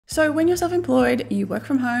So when you're self-employed, you work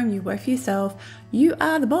from home, you work for yourself, you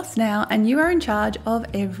are the boss now and you are in charge of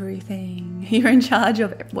everything. You're in charge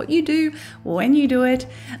of what you do, when you do it,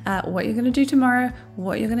 what you're going to do tomorrow,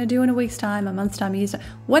 what you're going to do in a week's time, a month's time, a year's time,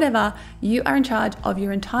 whatever. You are in charge of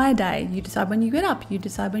your entire day. You decide when you get up, you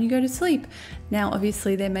decide when you go to sleep. Now,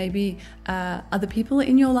 obviously there may be other people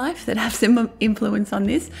in your life that have some influence on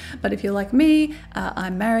this, but if you're like me,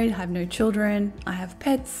 I'm married, I have no children, I have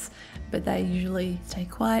pets, but they usually stay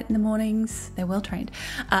quiet in the mornings. They're well trained.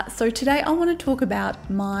 So today I want to talk about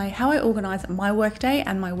how I organize my workday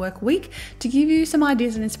and my work week to give you some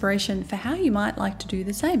ideas and inspiration for how you might like to do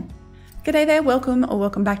the same. G'day there,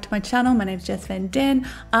 welcome back to my channel. My name is Jess Van Den.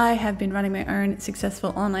 I have been running my own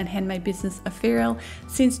successful online handmade business, Ethereal,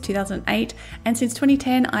 since 2008, and since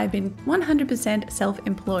 2010 I've been 100%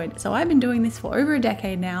 self-employed. So I've been doing this for over a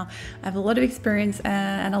decade now. I have a lot of experience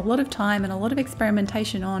and a lot of time and a lot of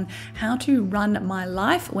experimentation on how to run my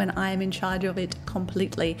life when I am in charge of it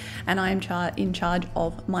completely, and I am in charge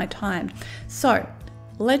of my time. So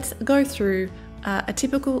let's go through a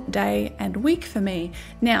typical day and week for me.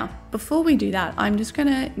 Now, before we do that, I'm just going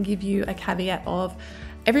to give you a caveat of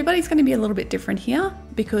everybody's going to be a little bit different here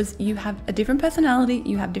because you have a different personality,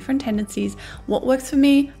 you have different tendencies. What works for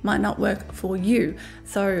me might not work for you.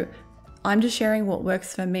 So I'm just sharing what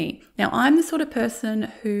works for me. Now, I'm the sort of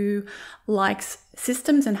person who likes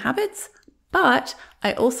systems and habits, but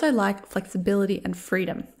I also like flexibility and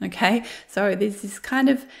freedom. Okay. So this is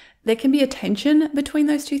there can be a tension between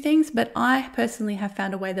those two things, but I personally have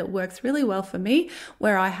found a way that works really well for me,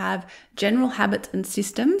 where I have general habits and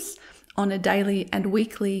systems on a daily and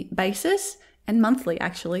weekly basis, and monthly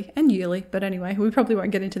actually, and yearly, but anyway, we probably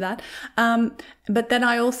won't get into that. But then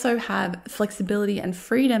I also have flexibility and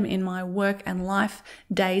freedom in my work and life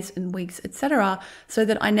days and weeks, etc., so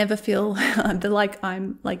that I never feel like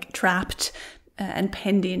I'm trapped and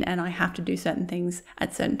penned in and I have to do certain things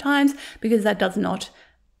at certain times, because that does not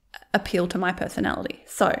appeal to my personality.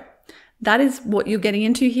 So that is what you're getting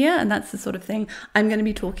into here, and that's the sort of thing I'm going to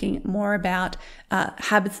be talking more about,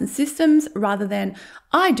 habits and systems, rather than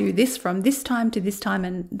I do this from this time to this time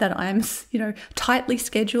and that I'm tightly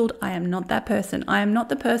scheduled. I am not that person. I am not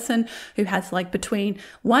the person who has between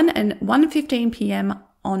 1 and 1:15 p.m.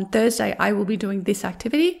 on Thursday I will be doing this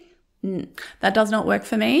activity. That does not work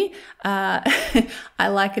for me. I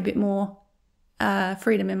like a bit more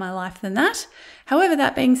freedom in my life than that. However,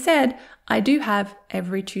 that being said, I do have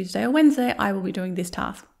every Tuesday or Wednesday I will be doing this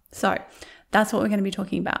task. So that's what we're going to be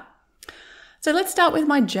talking about. So let's start with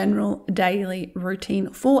my general daily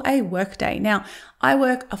routine for a work day. Now, I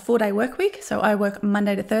work a 4-day work week, so I work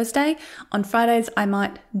Monday to Thursday. On Fridays, I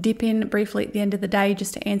might dip in briefly at the end of the day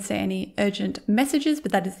just to answer any urgent messages,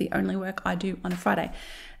 but that is the only work I do on a Friday.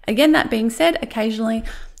 Again, that being said, occasionally,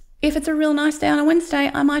 if it's a real nice day on a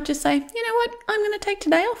Wednesday, I might just say, you know what, I'm going to take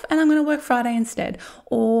today off and I'm going to work Friday instead.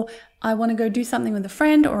 Or I want to go do something with a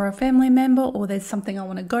friend or a family member, or there's something I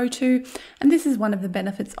want to go to. And this is one of the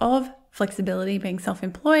benefits of flexibility, being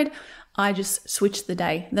self-employed. I just switch the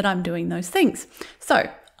day that I'm doing those things.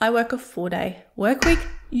 So I work a 4-day work week,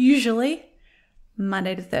 usually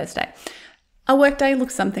Monday to Thursday. A work day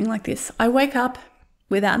looks something like this. I wake up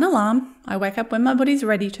without an alarm. I wake up when my body's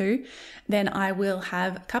ready to. Then I will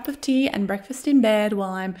have a cup of tea and breakfast in bed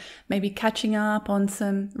while I'm maybe catching up on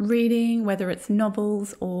some reading, whether it's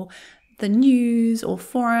novels or the news or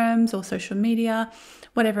forums or social media,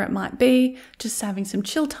 whatever it might be. Just having some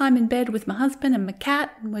chill time in bed with my husband and my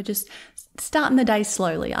cat. And we're just starting the day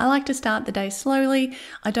slowly. I like to start the day slowly.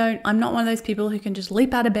 I'm not one of those people who can just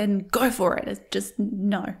leap out of bed and go for it. It's just,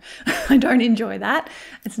 no, I don't enjoy that.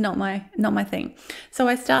 It's not my thing. So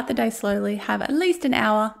I start the day slowly, have at least an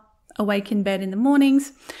hour awake in bed in the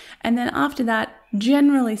mornings. And then after that,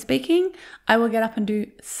 generally speaking, I will get up and do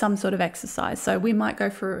some sort of exercise. So we might go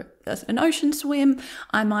for an ocean swim.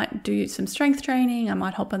 I might do some strength training. I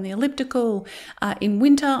might hop on the elliptical. In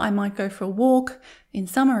winter, I might go for a walk. In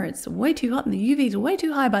summer, it's way too hot and the UV is way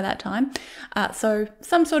too high by that time. So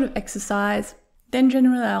some sort of exercise. Then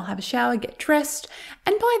generally I'll have a shower, get dressed,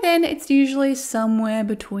 and by then it's usually somewhere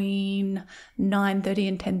between 9:30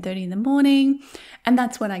 and 10:30 in the morning, and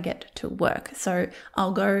that's when I get to work. So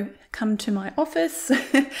I'll come to my office,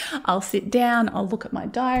 I'll sit down, I'll look at my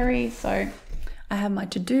diary. So I have my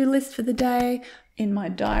to-do list for the day in my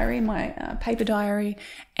diary, my paper diary,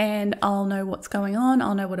 and I'll know what's going on.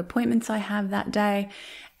 I'll know what appointments I have that day,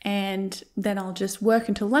 and then I'll just work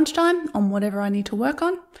until lunchtime on whatever I need to work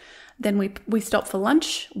on. Then we stop for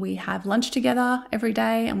lunch. We have lunch together every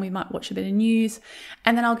day and we might watch a bit of news.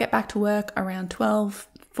 And then I'll get back to work around 12,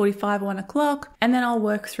 12:45, 1 o'clock, and then I'll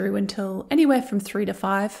work through until anywhere from 3 to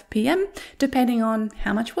 5 p.m., depending on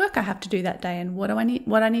how much work I have to do that day and what I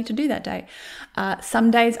need to do that day.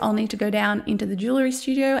 Some days I'll need to go down into the jewelry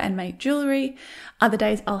studio and make jewelry. Other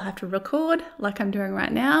days I'll have to record like I'm doing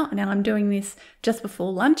right now. Now I'm doing this just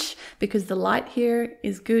before lunch because the light here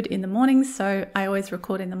is good in the mornings, so I always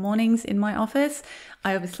record in the mornings in my office.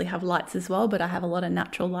 I obviously have lights as well, but I have a lot of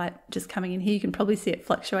natural light just coming in here. You can probably see it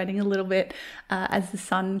fluctuating a little bit as the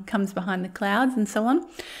sun comes behind the clouds and so on.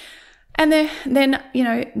 And then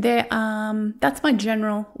that's my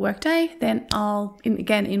general work day. Then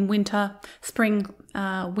in winter, spring,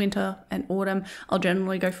 winter and autumn, I'll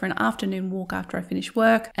generally go for an afternoon walk after I finish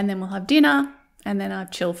work, and then we'll have dinner, and then I'll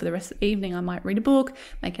chill for the rest of the evening. I might read a book,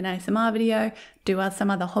 make an ASMR video, do some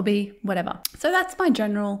other hobby, whatever. So that's my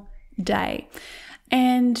general day.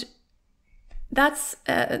 And that's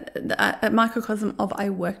a microcosm of a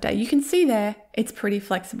work day. You can see there, it's pretty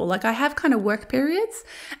flexible. Like I have kind of work periods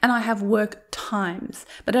and I have work times,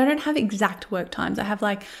 but I don't have exact work times. I have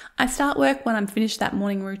I start work when I'm finished that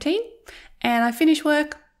morning routine, and I finish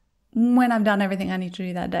work when I've done everything I need to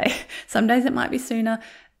do that day. Some days it might be sooner,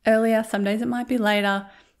 earlier, some days it might be later.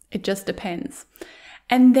 It just depends.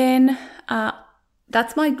 And then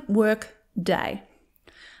that's my work day.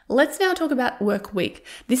 Let's now talk about work week.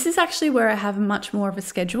 This is actually where I have much more of a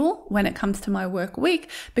schedule when it comes to my work week,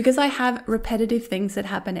 because I have repetitive things that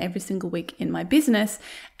happen every single week in my business,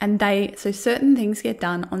 and so certain things get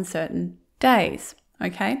done on certain days.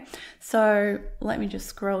 Okay, so let me just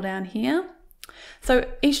scroll down here.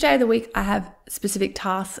 So each day of the week, I have specific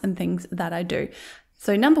tasks and things that I do.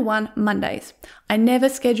 So number one, Mondays. I never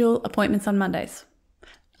schedule appointments on Mondays.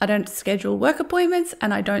 I don't schedule work appointments,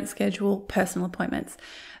 and I don't schedule personal appointments.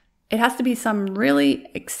 It has to be some really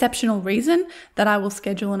exceptional reason that I will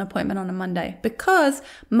schedule an appointment on a Monday, because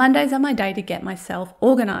Mondays are my day to get myself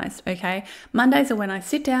organized, okay? Mondays are when I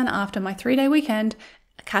sit down after my 3-day weekend,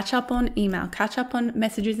 catch up on email, catch up on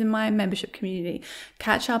messages in my membership community,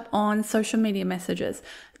 catch up on social media messages.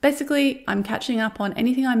 Basically, I'm catching up on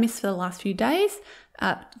anything I missed for the last few days,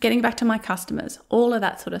 getting back to my customers, all of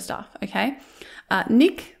that sort of stuff, okay?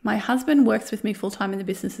 Nick, my husband, works with me full-time in the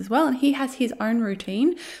business as well, and he has his own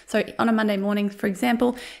routine. So on a Monday morning, for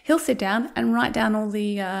example, he'll sit down and write down all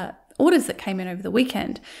the orders that came in over the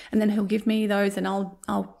weekend, and then he'll give me those, and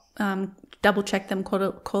I'll double check them,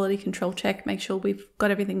 quality control check, make sure we've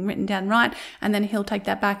got everything written down right, and then he'll take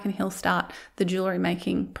that back and he'll start the jewelry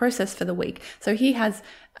making process for the week. So he has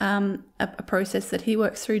a process that he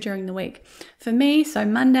works through during the week. For me, so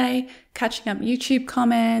Monday, catching up YouTube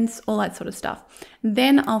comments, all that sort of stuff.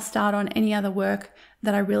 Then I'll start on any other work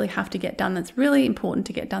that I really have to get done that's really important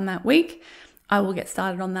to get done that week. I will get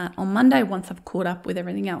started on that on Monday once I've caught up with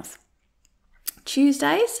everything else.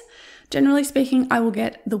 Tuesdays, generally speaking, I will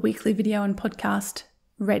get the weekly video and podcast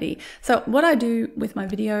ready. So what I do with my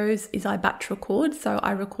videos is I batch record. So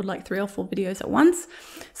I record 3 or 4 videos at once.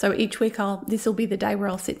 So each week this will be the day where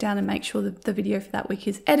I'll sit down and make sure that the video for that week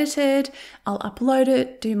is edited. I'll upload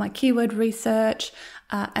it, do my keyword research,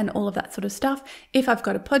 and all of that sort of stuff. If I've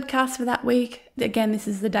got a podcast for that week, again, this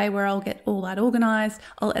is the day where I'll get all that organized.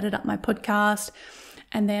 I'll edit up my podcast.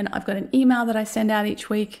 And then I've got an email that I send out each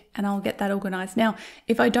week, and I'll get that organized. Now,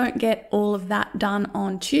 if I don't get all of that done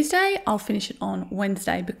on Tuesday, I'll finish it on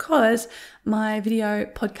Wednesday, because my video,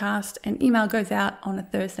 podcast, and email goes out on a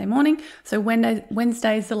Thursday morning. So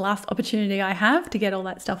Wednesday is the last opportunity I have to get all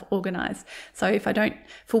that stuff organized. So if I don't,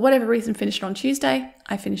 for whatever reason, finish it on Tuesday,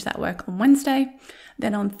 I finish that work on Wednesday.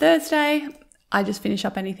 Then on Thursday, I just finish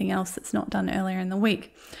up anything else that's not done earlier in the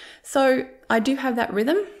week. So I do have that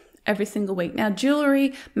rhythm every single week. Now,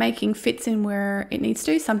 jewelry making fits in where it needs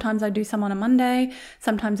to. Sometimes I do some on a Monday,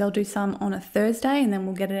 sometimes I'll do some on a Thursday, and then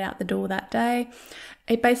we'll get it out the door that day.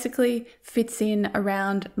 It basically fits in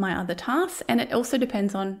around my other tasks, and it also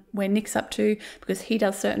depends on where Nick's up to, because he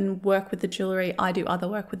does certain work with the jewelry, I do other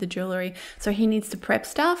work with the jewelry, so he needs to prep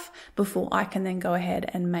stuff before I can then go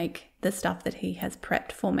ahead and make the stuff that he has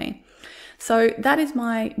prepped for me. So that is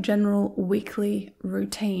my general weekly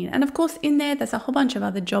routine. And of course, in there's a whole bunch of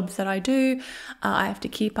other jobs that I do. I have to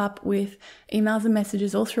keep up with emails and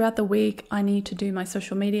messages all throughout the week. I need to do my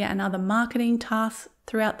social media and other marketing tasks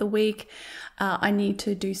throughout the week. I need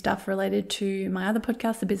to do stuff related to my other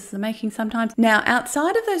podcast, The Business of Making, sometimes. Now,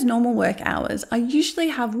 outside of those normal work hours, I usually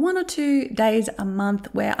have 1 or 2 days a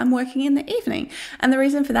month where I'm working in the evening. And the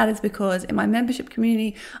reason for that is because in my membership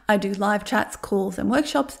community, I do live chats, calls, and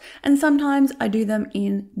workshops. And sometimes I do them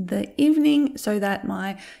in the evening so that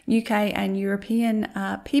my UK and European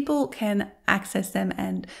people can access them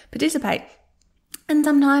and participate. And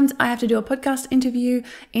sometimes I have to do a podcast interview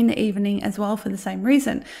in the evening as well for the same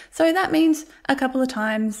reason. So that means a couple of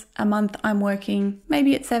times a month I'm working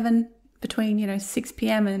maybe at 7 between 6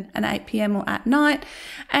 p.m. and 8 p.m. or at night.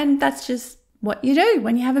 And that's just what you do.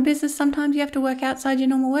 When you have a business, sometimes you have to work outside your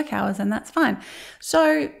normal work hours, and that's fine.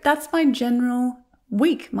 So that's my general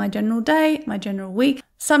week, my general day, my general week.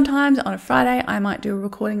 Sometimes on a Friday, I might do a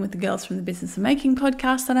recording with the girls from the Business of Making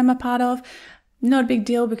podcast that I'm a part of. Not a big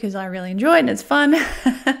deal because I really enjoy it and it's fun.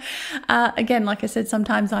 Again, like I said,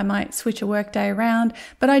 sometimes I might switch a work day around,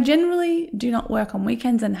 but I generally do not work on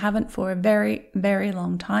weekends and haven't for a very, very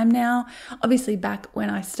long time now. Obviously, back when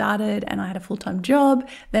I started and I had a full-time job,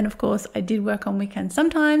 then of course I did work on weekends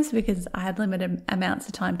sometimes because I had limited amounts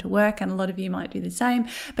of time to work, and a lot of you might do the same.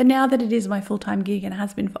 But now that it is my full-time gig and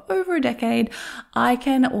has been for over a decade, I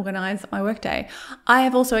can organize my work day. I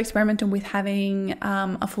have also experimented with having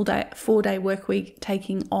a full day, 4-day work week,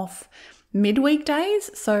 taking off midweek days.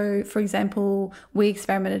 So for example, we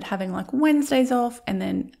experimented having like Wednesdays off and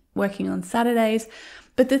then working on Saturdays.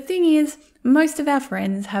 But the thing is, most of our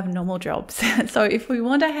friends have normal jobs. So if we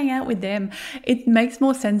want to hang out with them, it makes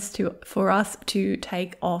more sense for us to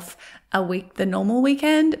take off a week, the normal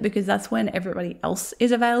weekend, because that's when everybody else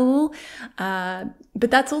is available. But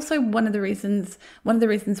that's also one of the reasons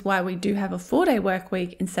why we do have a 4-day work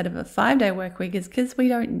week instead of a 5-day work week, is because we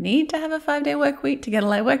don't need to have a 5-day work week to get a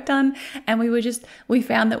lot of work done. And we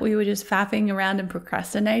found that we were just faffing around and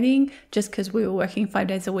procrastinating just because we were working 5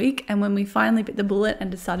 days a week. And when we finally bit the bullet and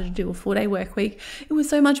decided to do a 4-day work week, it was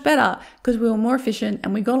so much better because we were more efficient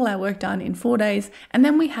and we got all our work done in 4 days. And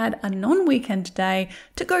then we had a non-weekend day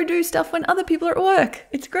to go do stuff when other people are at work.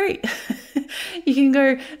 It's great. You can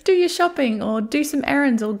go do your shopping or do some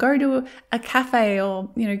errands or go to a cafe or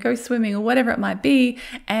go swimming or whatever it might be,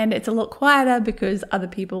 and it's a lot quieter because other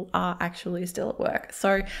people are actually still at work.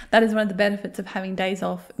 So that is one of the benefits of having days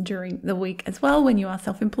off during the week as well when you are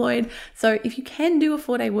self-employed. So if you can do a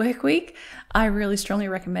 4-day work week, I really strongly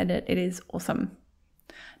recommend it. It is awesome.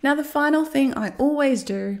 Now the final thing I always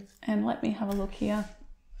do, and let me have a look here,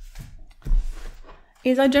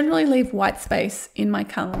 is I generally leave white space in my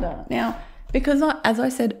calendar. Now, because as I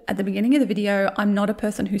said at the beginning of the video, I'm not a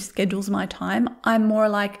person who schedules my time. I'm more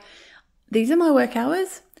like, these are my work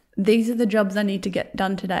hours. These are the jobs I need to get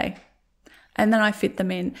done today. And then I fit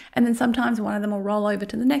them in. And then sometimes one of them will roll over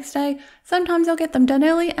to the next day. Sometimes I'll get them done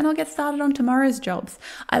early and I'll get started on tomorrow's jobs.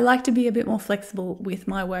 I like to be a bit more flexible with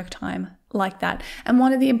my work time like that. And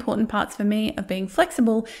one of the important parts for me of being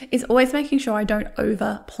flexible is always making sure I don't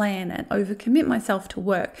over plan and over commit myself to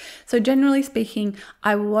work. So generally speaking,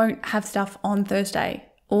 I won't have stuff on Thursday,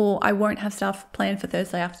 or I won't have stuff planned for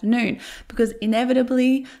Thursday afternoon, because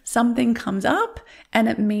inevitably something comes up and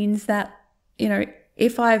it means that,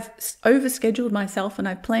 if I've overscheduled myself and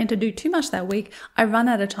I've planned to do too much that week, I run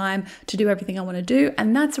out of time to do everything I want to do.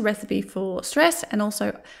 And that's a recipe for stress and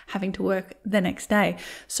also having to work the next day.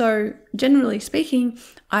 So generally speaking,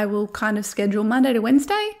 I will kind of schedule Monday to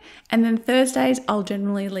Wednesday, and then Thursdays I'll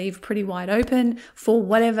generally leave pretty wide open for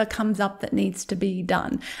whatever comes up that needs to be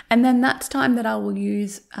done. And then that's time that I will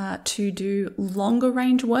use to do longer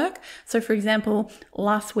range work. So for example,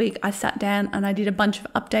 last week I sat down and I did a bunch of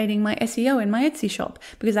updating my SEO in my Etsy shop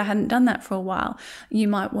because I hadn't done that for a while. You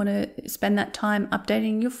might want to spend that time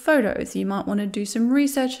updating your photos. You might want to do some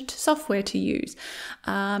research into software to use.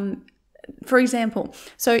 For example,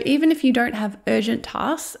 so even if you don't have urgent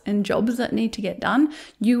tasks and jobs that need to get done,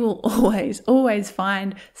 you will always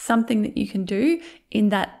find something that you can do in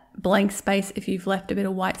that blank space if you've left a bit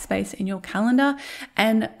of white space in your calendar.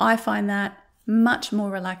 And I find that much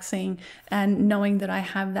more relaxing, and knowing that I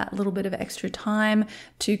have that little bit of extra time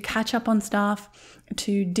to catch up on stuff,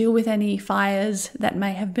 to deal with any fires that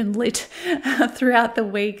may have been lit throughout the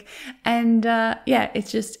week. And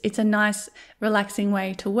it's a nice relaxing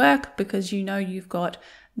way to work because you've got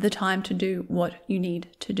the time to do what you need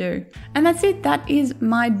to do. And that's it. That is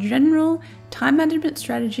my general time management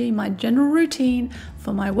strategy, my general routine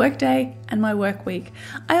for my workday and my work week.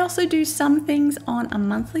 I also do some things on a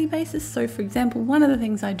monthly basis. So for example, one of the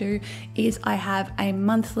things I do is I have a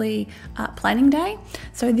monthly planning day.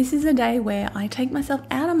 So this is a day where I take myself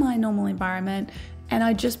out of my normal environment and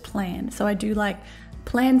I just plan. So I do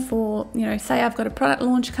plan for, say I've got a product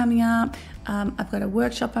launch coming up, I've got a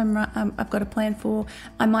workshop I've got a plan for.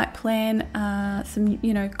 I might plan some,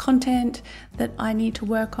 content that I need to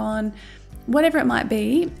work on. Whatever it might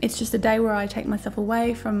be, it's just a day where I take myself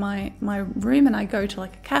away from my room and I go to a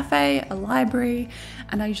cafe, a library,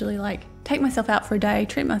 and I usually take myself out for a day,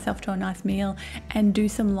 treat myself to a nice meal, and do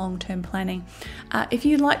some long-term planning. If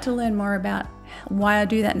you'd like to learn more about why I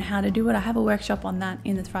do that and how to do it, I have a workshop on that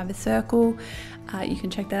in the Thriver Circle. You can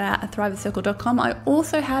check that out at thrivercircle.com. I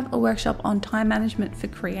also have a workshop on time management for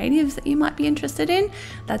creatives that you might be interested in.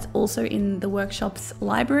 That's also in the workshops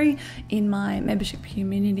library in my membership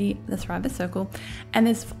community, the Thriver Circle. And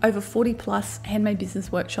there's over 40 plus handmade business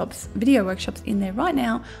workshops, video workshops in there right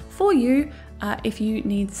now for you. If you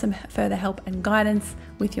need some further help and guidance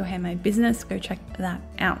with your handmade business, go check that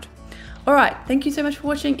out. All right, thank you so much for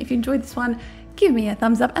watching. If you enjoyed this one, give me a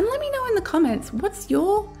thumbs up and let me know in the comments, what's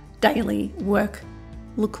your daily work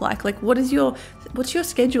look like? Like, what's your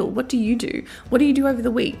schedule? What do you do? What do you do over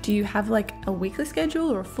the week? Do you have like a weekly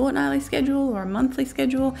schedule or a fortnightly schedule or a monthly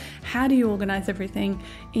schedule? How do you organize everything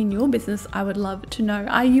in your business? I would love to know.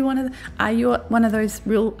 Are you one of those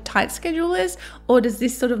real tight schedulers, or does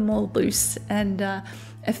this sort of more loose and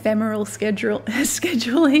ephemeral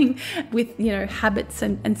scheduling with, you know, habits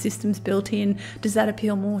and systems built in? Does that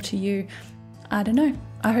appeal more to you? I don't know.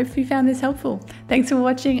 I hope you found this helpful. Thanks for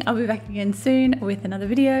watching. I'll be back again soon with another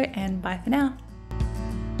video, and bye for now.